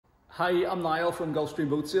Hi, I'm Niall from Gulfstream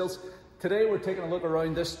Boat Sales. Today we're taking a look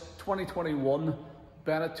around this 2021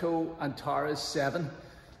 Beneteau Antares 7.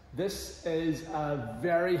 This is a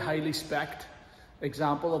very highly spec'd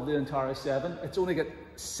example of the Antares 7. It's only got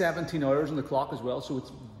 17 hours on the clock as well, so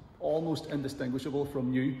it's almost indistinguishable from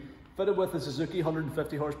new. Fitted with a Suzuki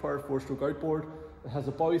 150 horsepower 4-stroke outboard. It has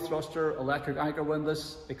a bow thruster, electric anchor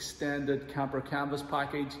windlass, extended camper canvas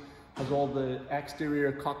package, has all the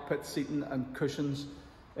exterior cockpit seating and cushions.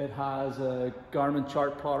 It has a Garmin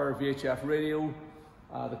chart plotter, VHF radio,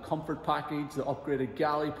 the comfort package, the upgraded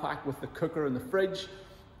galley pack with the cooker and the fridge,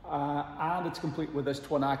 and it's complete with this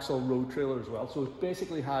twin axle road trailer as well. So it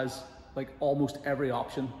basically has like almost every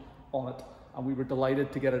option on it, and we were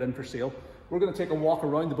delighted to get it in for sale. We're going to take a walk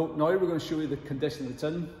around the boat now. We're going to show you the condition it's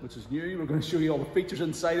in, which is new. We're going to show you all the features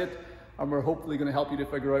inside it, and we're hopefully going to help you to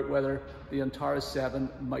figure out whether the Antares 7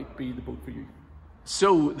 might be the boat for you.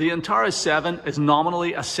 So the Antares 7 is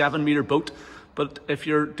nominally a 7-meter boat, but if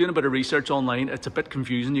you're doing a bit of research online, it's a bit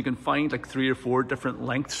confusing. You can find like 3 or 4 different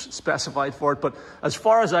lengths specified for it, but as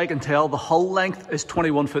far as I can tell, the hull length is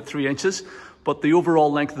 21 foot 3 inches, but the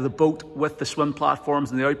overall length of the boat with the swim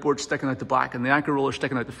platforms and the outboard sticking out the back and the anchor roller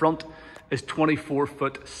sticking out the front is 24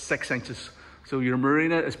 foot 6 inches. So your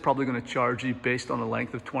marina is probably going to charge you based on a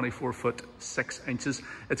length of 24 foot 6 inches.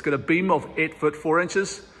 It's got a beam of 8 foot 4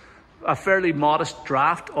 inches. A fairly modest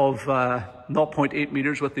draft of 0.8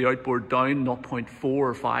 meters with the outboard down, 0.4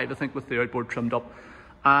 or 5, I think, with the outboard trimmed up.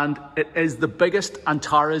 And it is the biggest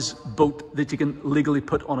Antares boat that you can legally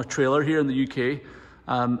put on a trailer here in the UK.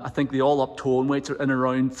 I think the all-up towing weights are in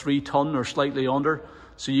around 3 ton or slightly under.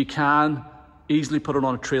 So you can easily put it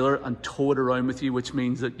on a trailer and tow it around with you, which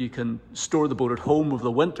means that you can store the boat at home over the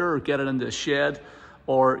winter or get it into a shed,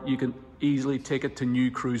 or you can easily take it to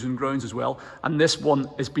new cruising grounds as well. And this one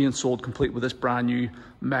is being sold complete with this brand new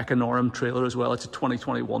Mechanorum trailer as well. It's a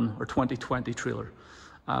 2021 or 2020 trailer.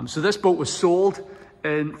 So this boat was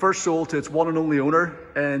first sold to its one and only owner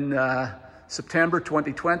in September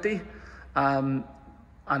 2020. And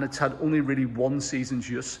it's had only really 1 season's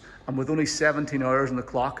use. And with only 17 hours on the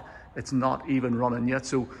clock, it's not even running yet.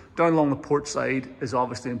 So down along the port side is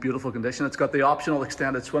obviously in beautiful condition. It's got the optional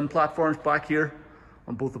extended swim platforms back here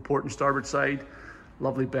on both the port and starboard side.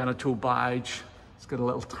 Lovely Beneteau badge. It's got a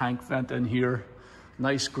little tank vent in here.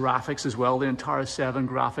 Nice graphics as well, the Antares 7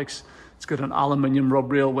 graphics. It's got an aluminium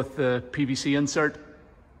rub rail with the PVC insert.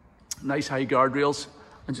 Nice high guardrails,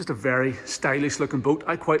 and just a very stylish looking boat.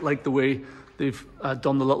 I quite like the way they've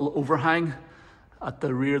done the little overhang at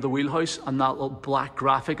the rear of the wheelhouse, and that little black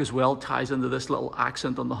graphic as well ties into this little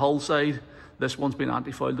accent on the hull side. This one's been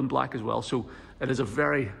anti-foiled in black as well, so it is a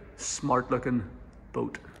very smart looking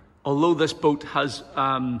boat. Although this boat has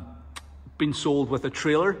been sold with a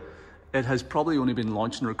trailer, it has probably only been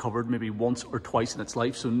launched and recovered maybe once or twice in its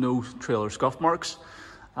life, so no trailer scuff marks.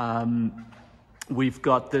 We've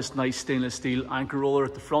got this nice stainless steel anchor roller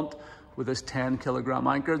at the front with this 10-kilogram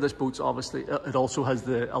anchor. This boat's obviously, it also has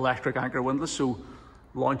the electric anchor windlass, so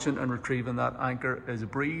launching and retrieving that anchor is a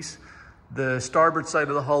breeze. The starboard side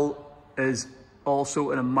of the hull is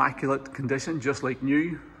also in immaculate condition, just like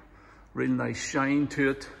new. Real nice shine to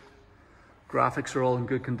it. Graphics are all in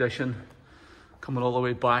good condition. Coming all the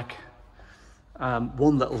way back.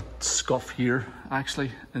 One little scuff here,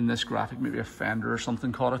 actually, in this graphic. Maybe a fender or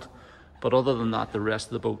something caught it. But other than that, the rest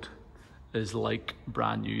of the boat is like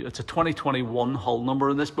brand new. It's a 2021 hull number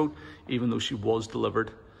in this boat, even though she was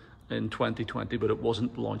delivered in 2020, but it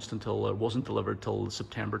wasn't launched until, wasn't delivered till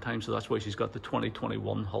September time. So that's why she's got the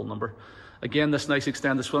 2021 hull number. Again, this nice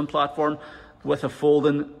extended swim platform with a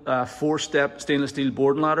folding 4-step stainless steel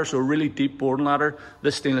boarding ladder, so a really deep boarding ladder.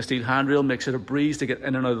 This stainless steel handrail makes it a breeze to get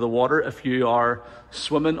in and out of the water if you are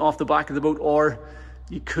swimming off the back of the boat, or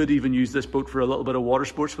you could even use this boat for a little bit of water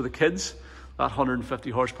sports for the kids. That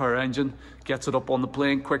 150 horsepower engine gets it up on the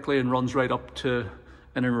plane quickly and runs right up to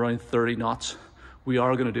in and around 30 knots. We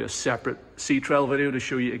are going to do a separate sea trial video to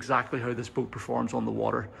show you exactly how this boat performs on the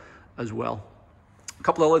water as well. A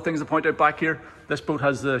couple of other things to point out back here. This boat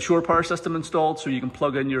has the shore power system installed, so you can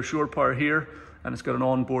plug in your shore power here, and it's got an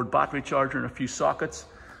onboard battery charger and a few sockets.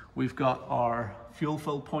 We've got our fuel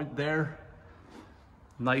fill point there.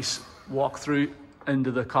 Nice walk through into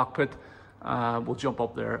the cockpit. We'll jump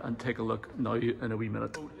up there and take a look now in a wee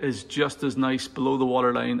minute. It is just as nice below the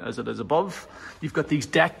waterline as it is above. You've got these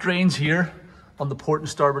deck drains here on the port and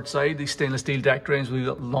starboard side, these stainless steel deck drains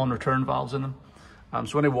with non-return valves in them.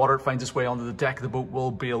 So any water that finds its way onto the deck of the boat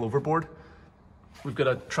will bail overboard. We've got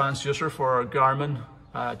a transducer for our Garmin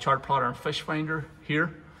chart plotter and fish finder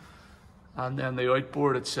here. And then the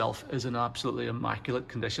outboard itself is in absolutely immaculate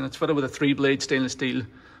condition. It's fitted with a 3-blade stainless steel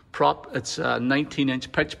prop. It's a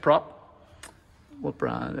 19-inch pitch prop. What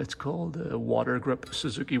brand? It's called Water Grip,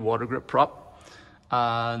 Suzuki Water Grip prop.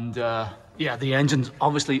 And yeah, the engine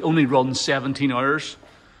obviously only runs 17 hours.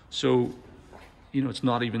 So, you know, it's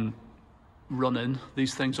not even running.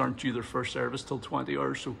 These things aren't due their first service till 20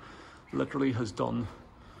 hours. So literally has done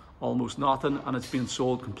almost nothing, and it's been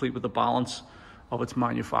sold complete with the balance of its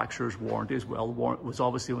manufacturer's warranty as well. It was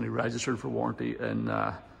obviously only registered for warranty in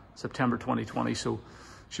September 2020, so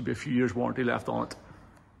should be a few years warranty left on it.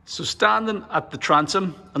 So standing at the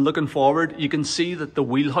transom and looking forward, you can see that the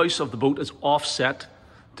wheelhouse of the boat is offset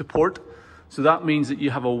to port. So that means that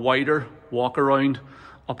you have a wider walk around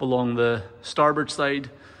up along the starboard side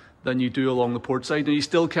than you do along the port side. Now you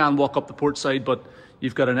still can walk up the port side, but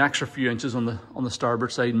you've got an extra few inches on the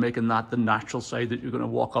starboard side, making that the natural side that you're going to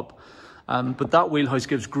walk up. But that wheelhouse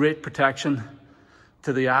gives great protection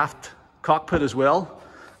to the aft cockpit as well.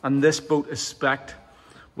 And this boat is spec'd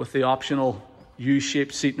with the optional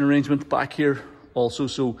U-shaped seating arrangement back here also.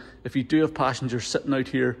 So if you do have passengers sitting out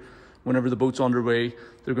here whenever the boat's underway,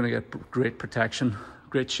 they're going to get great protection,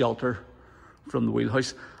 great shelter from the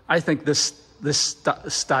wheelhouse. I think this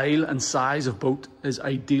style and size of boat is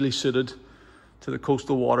ideally suited to the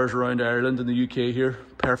coastal waters around Ireland and the UK here.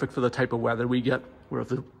 Perfect for the type of weather we get, where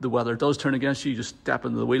if the weather does turn against you, you just step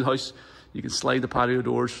into the wheelhouse. You can slide the patio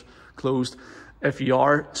doors closed. If you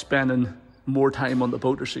are spending more time on the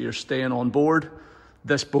boat, or so you're staying on board,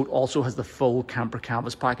 this boat also has the full camper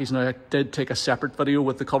canvas package. Now I did take a separate video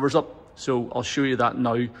with the covers up, so I'll show you that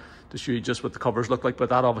now to show you just what the covers look like, but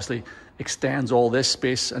that obviously extends all this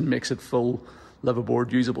space and makes it full live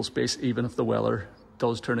aboard usable space even if the weather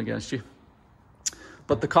does turn against you.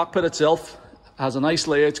 But the cockpit itself has a nice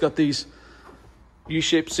layout. It's got these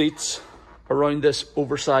U-shaped seats around this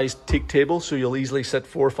oversized teak table, so you'll easily sit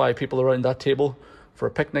 4 or 5 people around that table for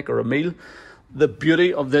a picnic or a meal. The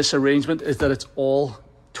beauty of this arrangement is that it's all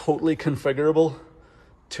totally configurable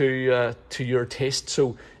to your taste.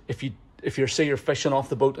 So if you're say you're fishing off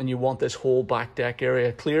the boat and you want this whole back deck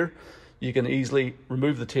area clear, you can easily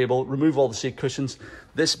remove the table, remove all the seat cushions.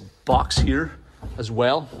 This box here as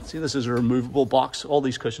well, see, this is a removable box. All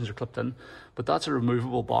these cushions are clipped in, but that's a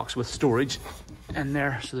removable box with storage in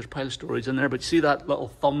there. So there's a pile of storage in there, but you see that little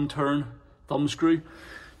thumb screw?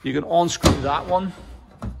 You can unscrew that one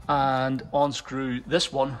and unscrew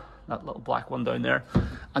this one, that little black one down there,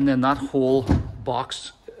 and then that whole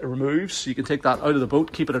box removes. So you can take that out of the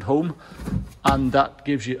boat, keep it at home, and that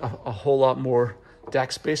gives you a whole lot more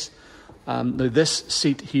deck space. Now this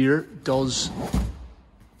seat here does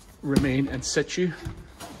remain in situ,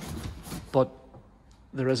 but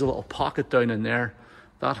there is a little pocket down in there.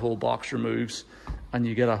 That whole box removes and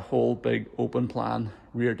you get a whole big open plan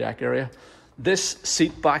rear deck area. This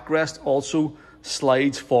seat backrest also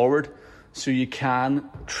slides forward, so you can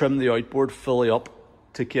trim the outboard fully up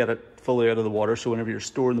to get it fully out of the water. So whenever you're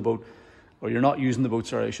storing the boat, or you're not using the boat,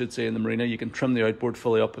 sorry, I should say, in the marina, you can trim the outboard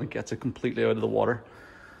fully up and it gets it completely out of the water.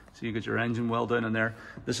 So you get your engine well down in there.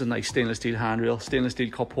 This is a nice stainless steel handrail, stainless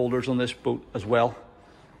steel cup holders on this boat as well.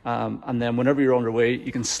 And then whenever you're underway,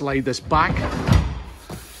 you can slide this back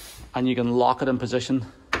and you can lock it in position,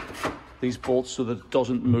 these bolts, so that it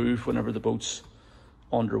doesn't move whenever the boat's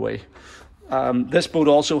underway. This boat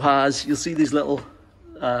also has, you'll see these little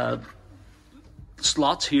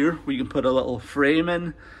slots here where you can put a little frame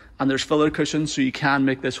in, and there's filler cushions, so you can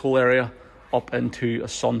make this whole area up into a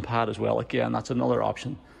sun pad as well. Again, that's another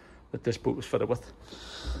option that this boat was fitted with.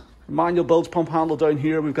 Manual bilge pump handle down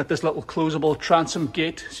here. We've got this little closable transom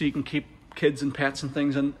gate, so you can keep kids and pets and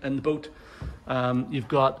things in the boat. You've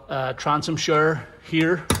got a transom shower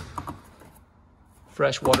here,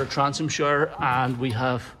 freshwater transom shower, and we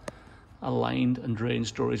have a lined and drained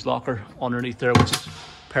storage locker underneath there, which is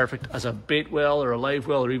perfect as a bait well or a live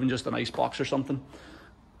well, or even just an ice box or something.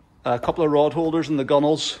 A couple of rod holders in the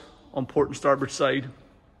gunnels on port and starboard side.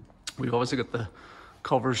 We've obviously got the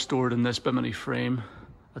covers stored in this bimini frame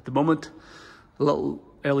at the moment. A little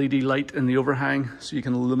LED light in the overhang so you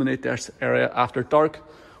can illuminate this area after dark.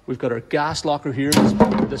 We've got our gas locker here.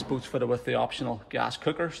 This boat's fitted with the optional gas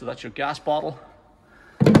cooker, so that's your gas bottle.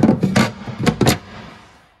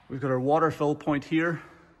 We've got our water fill point here.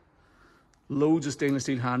 Loads of stainless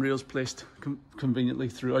steel handrails placed conveniently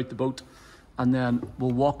throughout the boat. And then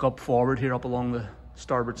we'll walk up forward here, up along the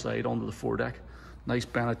starboard side onto the foredeck. Nice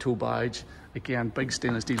Beneteau badge. Again, big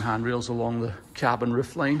stainless steel handrails along the cabin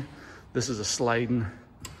roof line. This is a sliding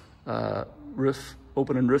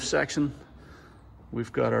opening roof section.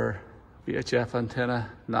 We've got our VHF antenna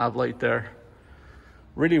nav light there.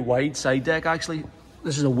 Really wide side deck actually.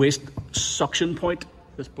 This is a waste suction point.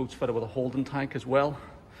 This boat's fitted with a holding tank as well.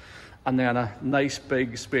 and then a nice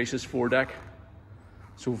big spacious foredeck.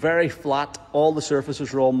 So very flat, all the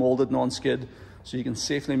surfaces are all molded non-skid, so you can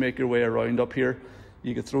safely make your way around up here.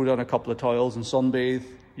 You could throw down a couple of towels and sunbathe,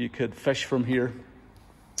 you could fish from here,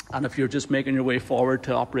 and if you're just making your way forward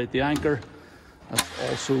to operate the anchor, that's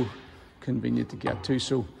also convenient to get to.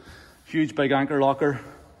 So huge big anchor locker,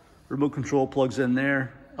 remote control plugs in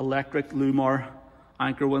there, electric Lumar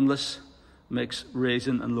anchor windlass, makes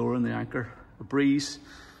raising and lowering the anchor a breeze.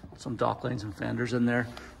 Some dock lines and fenders in there,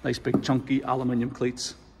 nice big chunky aluminium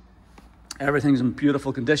cleats. Everything's in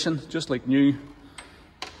beautiful condition, just like new,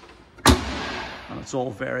 and it's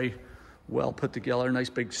all very well put together. Nice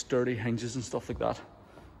big sturdy hinges and stuff like that.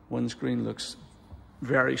 Windscreen looks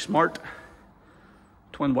very smart.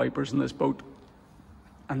 Twin wipers in this boat,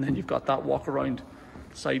 and then you've got that walk around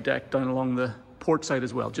side deck down along the port side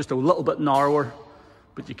as well, just a little bit narrower,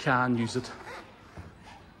 but you can use it.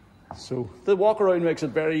 So the walk around makes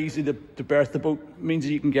it very easy to berth the boat. It means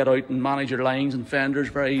that you can get out and manage your lines and fenders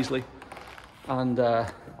very easily, and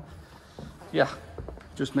yeah,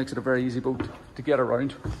 just makes it a very easy boat to get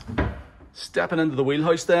around. Stepping into the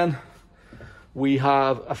wheelhouse then, we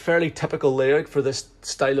have a fairly typical layout for this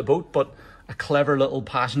style of boat, but a clever little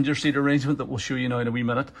passenger seat arrangement that we'll show you now in a wee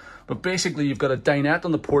minute. But basically you've got a dinette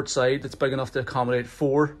on the port side that's big enough to accommodate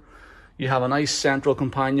 4. You have a nice central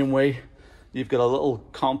companionway. You've got a little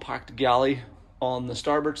compact galley on the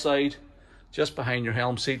starboard side, just behind your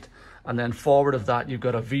helm seat. And then forward of that, you've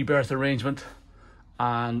got a V-berth arrangement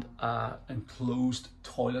and an enclosed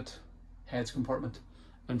toilet heads compartment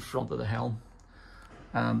in front of the helm.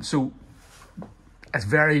 So it's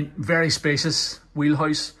very, very spacious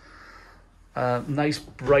wheelhouse. Nice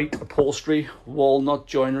bright upholstery, walnut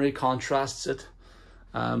joinery contrasts it.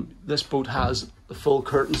 This boat has the full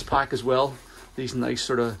curtains pack as well. These nice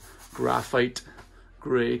sort of graphite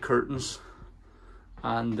grey curtains,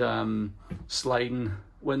 and sliding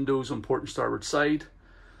windows on port and starboard side.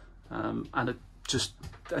 And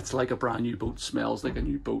it's like a brand new boat, smells like a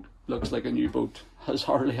new boat, looks like a new boat, has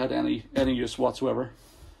hardly had any use whatsoever.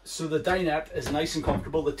 So the dinette is nice and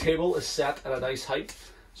comfortable. The table is set at a nice height,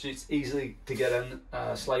 so it's easy to get in,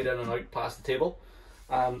 slide in and out past the table.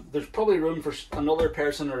 There's probably room for another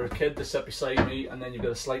person or a kid to sit beside me, and then you've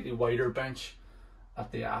got a slightly wider bench at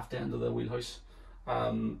the aft end of the wheelhouse,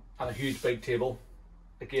 and a huge big table.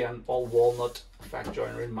 Again, all walnut effect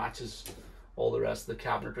joinery, matches all the rest of the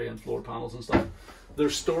cabinetry and floor panels and stuff.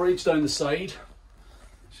 There's storage down the side,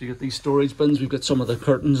 so you get these storage bins. We've got some of the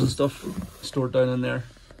curtains and stuff stored down in there,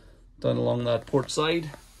 down along that port side.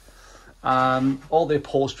 All the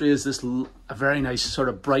upholstery is this a very nice sort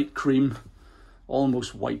of bright cream,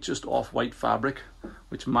 almost white, just off-white fabric,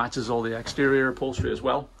 which matches all the exterior upholstery as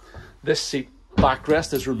well. This seat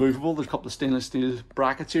backrest is removable. There's a couple of stainless steel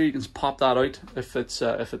brackets here. You can pop that out if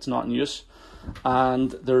it's not in use.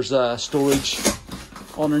 And there's a storage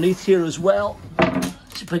underneath here as well.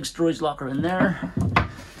 It's a big storage locker in there.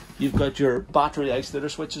 You've got your battery isolator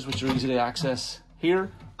switches, which are easy to access here.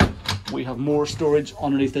 We have more storage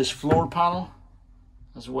underneath this floor panel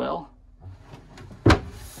as well.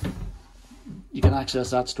 You can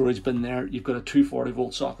access that storage bin there. You've got a 240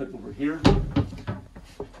 volt socket over here.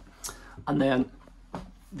 And then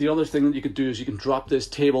the other thing that you could do is you can drop this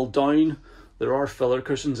table down. There are filler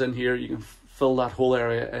cushions in here. You can fill that whole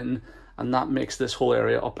area in, and that makes this whole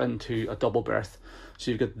area up into a double berth.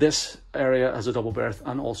 So you've got this area as a double berth,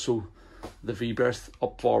 and also the V berth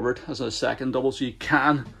up forward as a second double. So you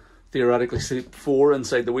can theoretically sleep 4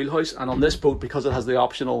 inside the wheelhouse. And on this boat, because it has the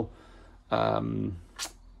optional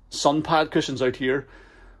sunpad cushions out here,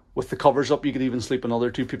 with the covers up, you could even sleep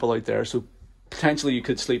another 2 people out there. So potentially you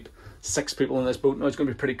could sleep 6 people in this boat. Now it's going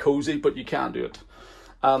to be pretty cozy, but you can do it.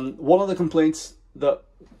 One of the complaints that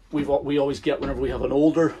we always get whenever we have an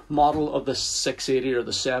older model of the 680 or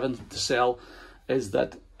the 7 to sell is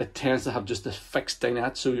that it tends to have just a fixed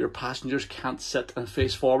dinette, so your passengers can't sit and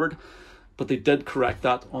face forward. But they did correct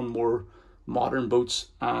that on more modern boats,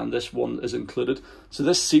 and this one is included. So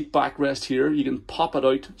this seat backrest here, you can pop it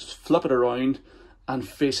out, flip it around, and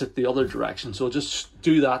face it the other direction. So I'll just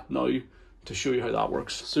do that now to show you how that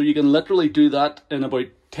works. So you can literally do that in about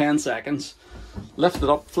 10 seconds. Lift it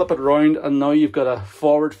up, flip it around, and now you've got a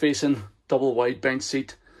forward-facing double wide bench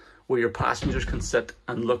seat where your passengers can sit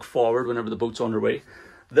and look forward whenever the boat's underway.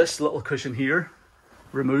 This little cushion here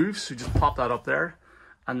removes, so just pop that up there,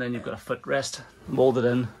 and then you've got a footrest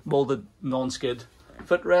molded non-skid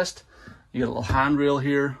footrest. You got a little handrail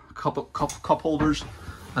here, a couple cup holders,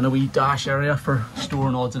 and a wee dash area for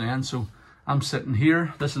storing odds and ends. So I'm sitting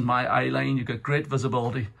here, this is my eye line. You've got great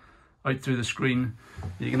visibility out through the screen.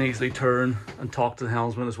 You can easily turn and talk to the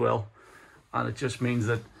helmsman as well, and it just means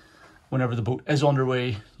that whenever the boat is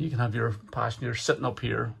underway, you can have your passengers sitting up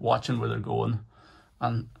here watching where they're going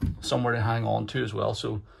and somewhere to hang on to as well.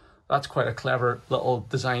 So that's quite a clever little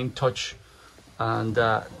design touch, and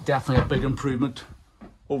definitely a big improvement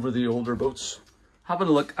over the older boats. Having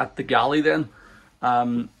a look at the galley then,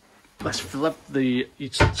 let's flip you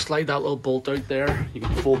slide that little bolt out there. You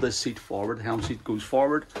can fold this seat forward, the helm seat goes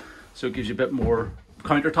forward, so it gives you a bit more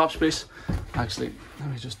countertop space. Actually, let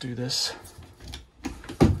me just do this.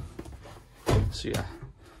 So yeah,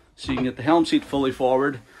 so you can get the helm seat fully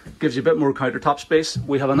forward, gives you a bit more countertop space.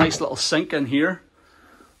 We have a nice little sink in here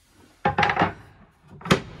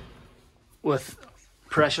with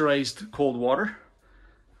pressurized cold water.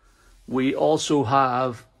 We also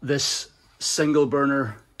have this single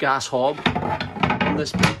burner gas hob on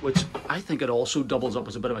this boat, which I think it also doubles up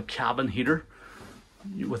as a bit of a cabin heater.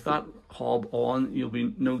 With that hob on, you'll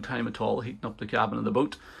be no time at all heating up the cabin of the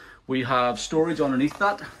boat. We have storage underneath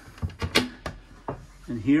that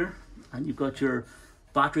in here, and you've got your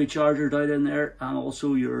battery charger down in there, and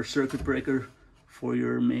also your circuit breaker for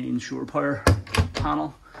your main shore power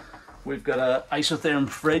panel. We've got a isotherm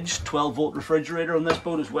fridge, 12 volt refrigerator on this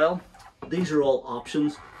boat as well. These are all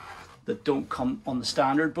options that don't come on the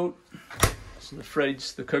standard boat. So the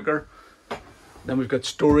fridge, the cooker, then we've got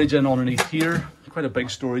storage in underneath here, quite a big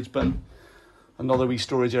storage bin. Another wee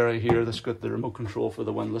storage area here that's got the remote control for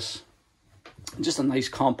the windlass. And just a nice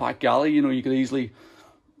compact galley. You know, you could easily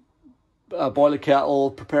boil a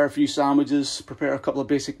kettle, prepare a few sandwiches, prepare a couple of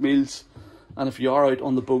basic meals, and if you are out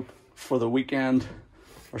on the boat for the weekend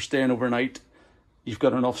or staying overnight, you've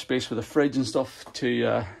got enough space for the fridge and stuff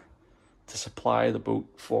to supply the boat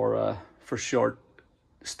for short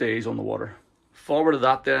stays on the water. Forward of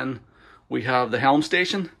that then, we have the helm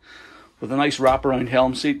station with a nice wraparound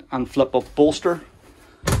helm seat and flip up bolster.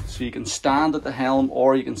 So you can stand at the helm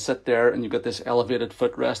or you can sit there, and you've got this elevated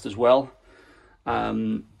footrest as well.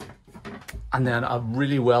 And then a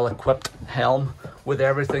really well equipped helm with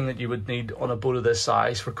everything that you would need on a boat of this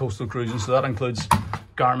size for coastal cruising. So that includes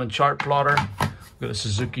Garmin chart plotter, we've got a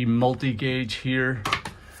Suzuki multi-gauge here,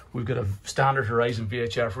 we've got a standard Horizon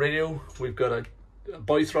VHF radio, we've got a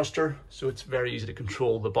bow thruster, so it's very easy to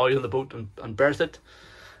control the bow of the boat and berth it.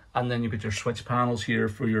 And then you've got your switch panels here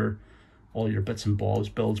for all your bits and bobs,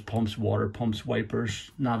 bilge pumps, water pumps,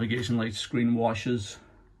 wipers, navigation lights, screen washes,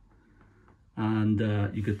 and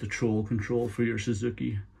you get the troll control for your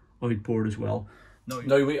Suzuki outboard as well.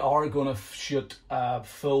 Now we are going to shoot a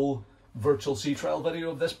full virtual sea trial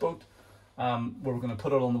video of this boat. Where we're going to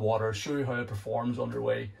put it on the water, show you how it performs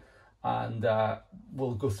underway, and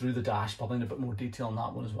we'll go through the dash probably in a bit more detail on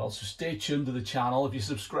that one as well. So stay tuned to the channel. If you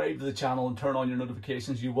subscribe to the channel and turn on your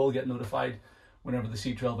notifications, you will get notified whenever the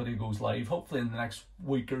sea trial video goes live, hopefully in the next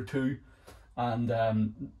week or two, and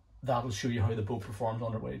that'll show you how the boat performs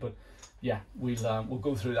underway. But yeah, we'll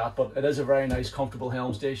go through that. But it is a very nice, comfortable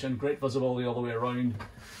helm station, great visibility all the way around.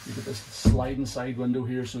 You've got this sliding side window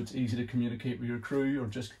here, so it's easy to communicate with your crew or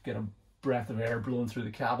just get a breath of air blowing through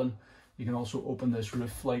the cabin. You can also open this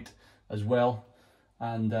roof flight as well,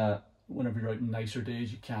 and whenever you're out in nicer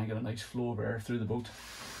days, you can get a nice flow of air through the boat.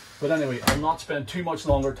 But anyway, I'll not spend too much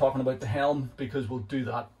longer talking about the helm, because we'll do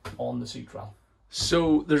that on the sea trial.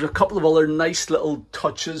 So there's a couple of other nice little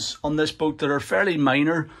touches on this boat that are fairly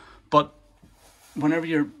minor, but whenever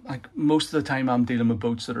you're, like, most of the time I'm dealing with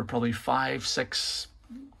boats that are probably 5, 6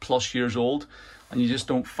 plus years old, and you just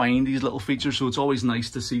don't find these little features, so it's always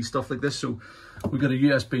nice to see stuff like this. So we've got a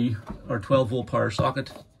USB or 12 volt power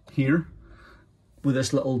socket here with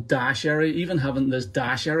this little dash area. Even having this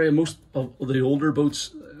dash area, most of the older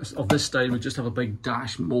boats of this style would just have a big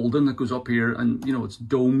dash moulding that goes up here, and you know, it's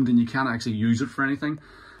domed and you can't actually use it for anything.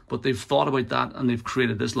 But they've thought about that, and they've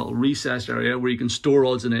created this little recessed area where you can store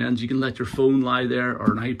odds and ends. You can let your phone lie there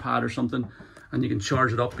or an iPad or something, and you can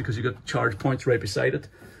charge it up because you've got charge points right beside it.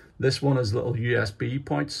 This one has little USB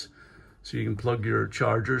points, so you can plug your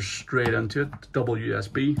chargers straight into it, double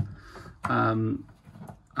USB.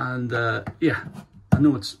 Yeah, I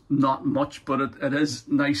know it's not much, but it is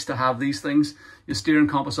nice to have these things. Your steering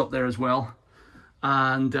compass up there as well.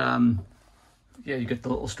 And yeah, you get the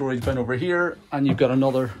little storage bin over here, and you've got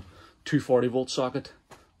another 240 volt socket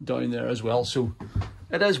down there as well. So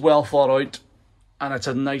it is well thought out, and it's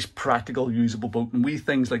a nice, practical, usable boat, and wee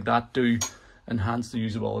things like that do enhance the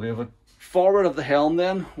usability of it. Forward of the helm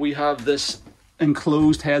then, we have this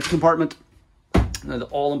enclosed heads compartment. Now, the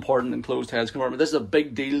all-important enclosed heads compartment. This is a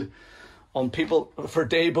big deal on people for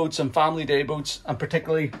day boats and family day boats, and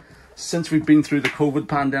particularly since we've been through the COVID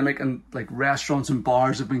pandemic and like restaurants and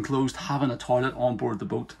bars have been closed, having a toilet on board the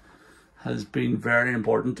boat has been very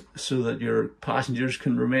important so that your passengers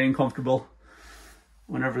can remain comfortable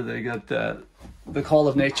whenever they get the call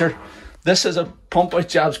of nature. This is a pump out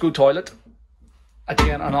Jabsco toilet.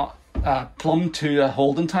 Again, plumbed to a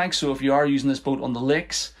holding tank, so if you are using this boat on the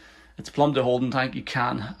lakes, it's plumbed to a holding tank. You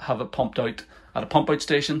can have it pumped out at a pump out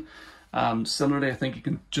station. Similarly, I think you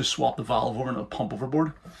can just swap the valve over and it'll pump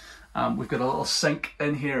overboard. We've got a little sink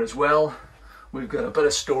in here as well. We've got a bit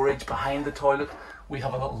of storage behind the toilet. We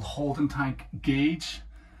have a little holding tank gauge,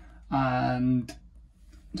 and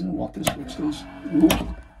I don't know what this switch does.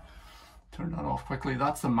 Ooh. Turn that off quickly.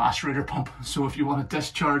 That's the macerator pump. So if you want to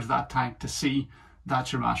discharge that tank to sea,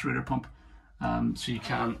 that's your macerator pump. So you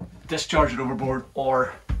can discharge it overboard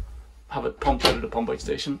or have it pumped out at a pump out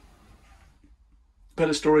station. Bit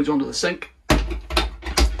of storage under the sink.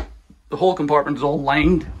 The whole compartment is all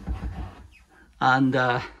lined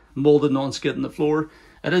and molded non-skid in the floor.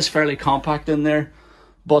 It is fairly compact in there,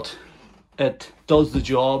 but it does the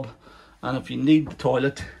job, and if you need the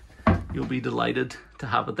toilet, you'll be delighted to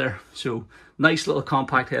have it there. So nice little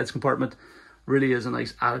compact heads compartment. Really is a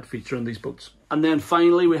nice added feature in these boats. And then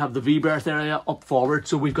finally we have the V-berth area up forward.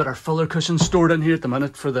 So we've got our filler cushions stored in here at the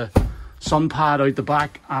minute for the sunpad out the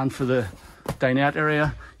back and for the dinette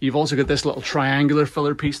area. You've also got this little triangular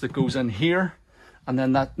filler piece that goes in here, and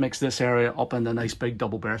then that makes this area up into a nice big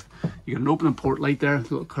double berth. You got an open and port light there, a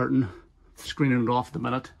little curtain screening it off at the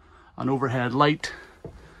minute, an overhead light.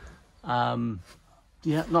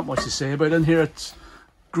 Yeah, not much to say about in here. It's a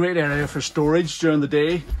great area for storage during the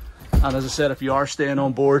day, and as I said, if you are staying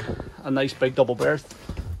on board, a nice big double berth.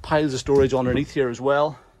 Piles of storage underneath here as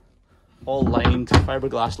well, all lined,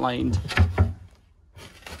 fiberglass lined,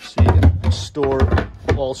 so you can store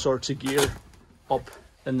all sorts of gear up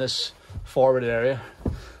in this forward area.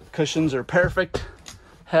 Cushions are perfect.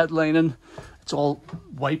 Headlining, it's all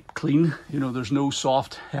wiped clean. You know, there's no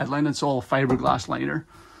soft headline. It's all fiberglass liner,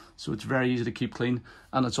 so it's very easy to keep clean,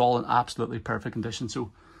 and it's all in absolutely perfect condition.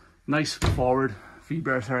 So nice forward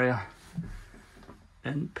V-berth area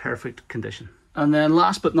in perfect condition. And then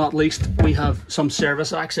last but not least, we have some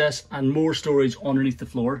service access and more storage underneath the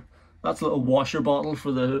floor. That's a little washer bottle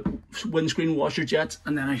for the windscreen washer jets,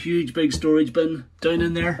 and then a huge big storage bin down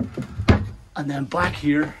in there. And then back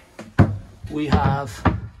here we have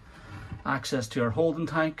access to our holding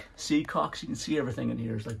tank, sea cocks. You can see everything in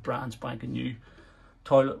here is like brand spanking new.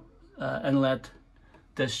 Toilet inlet,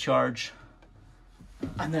 discharge,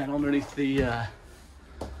 and then underneath the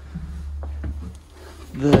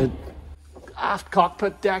aft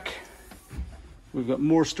cockpit deck, we've got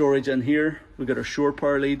more storage in here. We've got our shore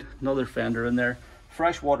power lead, another fender in there,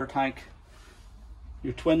 fresh water tank,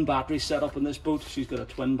 your twin battery setup in this boat. She's got a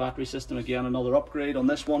twin battery system, again another upgrade on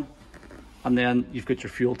this one, and then you've got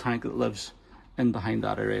your fuel tank that lives in behind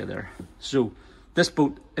that area there. So this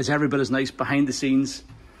boat is every bit as nice behind the scenes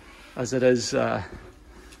as it is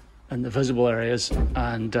in the visible areas,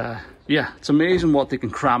 and yeah, it's amazing what they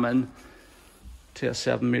can cram in to a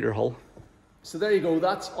 7-meter hull. So there you go,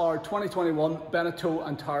 that's our 2021 Beneteau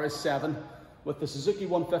Antares 7 with the Suzuki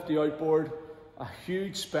 150 outboard, a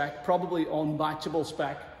huge spec, probably unmatchable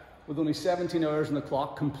spec, with only 17 hours on the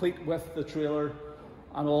clock, complete with the trailer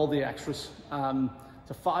and all the extras.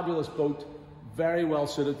 It's a fabulous boat, very well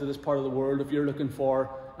suited to this part of the world if you're looking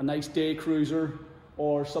for a nice day cruiser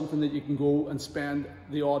or something that you can go and spend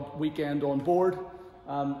the odd weekend on board.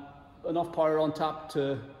 Enough power on tap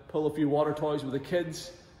to pull a few water toys with the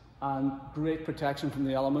kids, and great protection from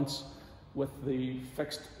the elements with the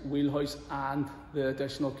fixed wheelhouse, and the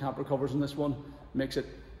additional camper covers in this one makes it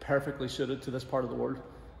perfectly suited to this part of the world.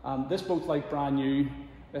 This boat's like brand new.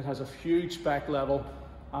 It has a huge spec level,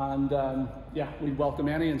 and yeah, we welcome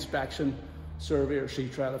any inspection, survey or sea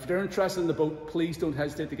trial. If you're interested in the boat, please don't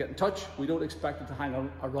hesitate to get in touch. We don't expect it to hang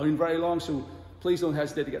around very long, so please don't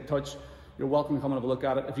hesitate to get in touch. You're welcome to come and have a look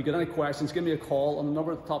at it. If you get any questions, give me a call on the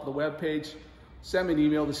number at the top of the web page. Send me an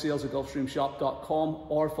email to sales@gulfstreamshop.com,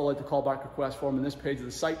 or fill out the callback request form on this page of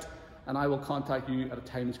the site, and I will contact you at a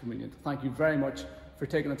time that's convenient. Thank you very much for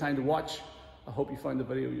taking the time to watch. I hope you found the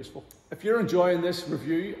video useful. If you're enjoying this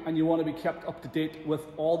review and you want to be kept up to date with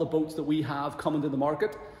all the boats that we have coming to the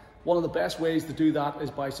market, one of the best ways to do that is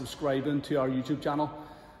by subscribing to our YouTube channel.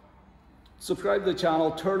 Subscribe to the channel,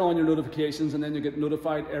 turn on your notifications, and then you get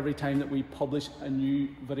notified every time that we publish a new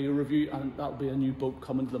video review, and that'll be a new boat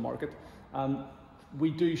coming to the market. We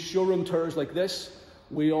do showroom tours like this.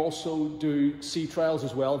 We also do sea trials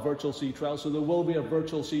as well, virtual sea trials. So there will be a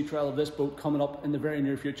virtual sea trial of this boat coming up in the very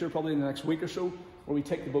near future, probably in the next week or so, where we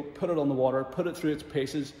take the boat, put it on the water, put it through its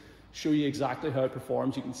paces, show you exactly how it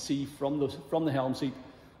performs. You can see from the helm seat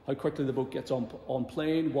how quickly the boat gets on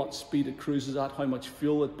plane, what speed it cruises at, how much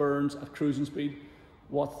fuel it burns at cruising speed,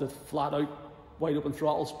 what's the flat out wide open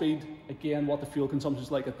throttle speed, again what the fuel consumption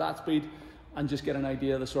is like at that speed, and just get an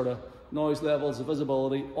idea of the sort of noise levels, the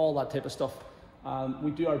visibility, all that type of stuff. We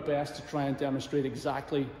do our best to try and demonstrate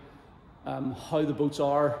exactly how the boats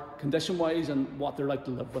are condition wise and what they're like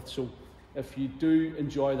to live with. So if you do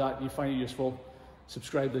enjoy that, you find it useful,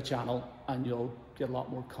 subscribe to the channel and you'll get a lot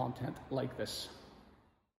more content like this.